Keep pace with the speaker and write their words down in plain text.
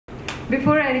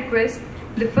Before I request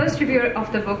the first reviewer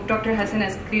of the book, Dr. Hassan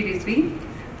Askari Rizvi,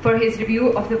 for his review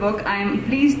of the book, I am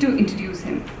pleased to introduce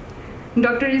him.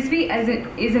 Dr. Rizvi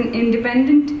is an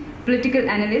independent political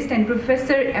analyst and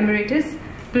Professor Emeritus,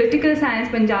 Political Science,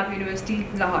 Punjab University,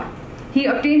 Lahore. He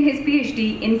obtained his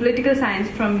PhD in Political Science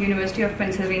from University of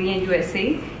Pennsylvania,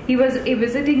 USA. He was a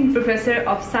visiting professor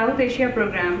of South Asia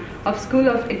program of School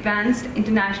of Advanced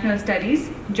International Studies,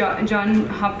 Johns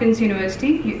Hopkins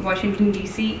University, Washington,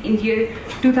 D.C. in year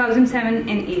 2007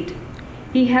 and 8.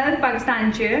 He held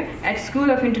Pakistan Chair at School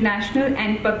of International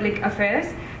and Public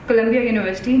Affairs, Columbia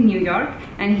University, New York,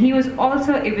 and he was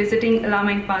also a visiting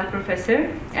Allama Iqbal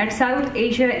Professor at South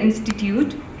Asia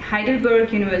Institute,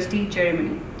 Heidelberg University,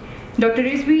 Germany. Dr.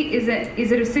 Rizvi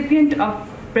is a recipient of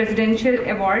Presidential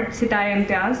Award Sitara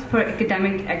Imtiaz for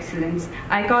Academic Excellence.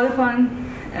 I call upon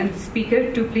the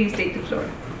speaker to please take the floor.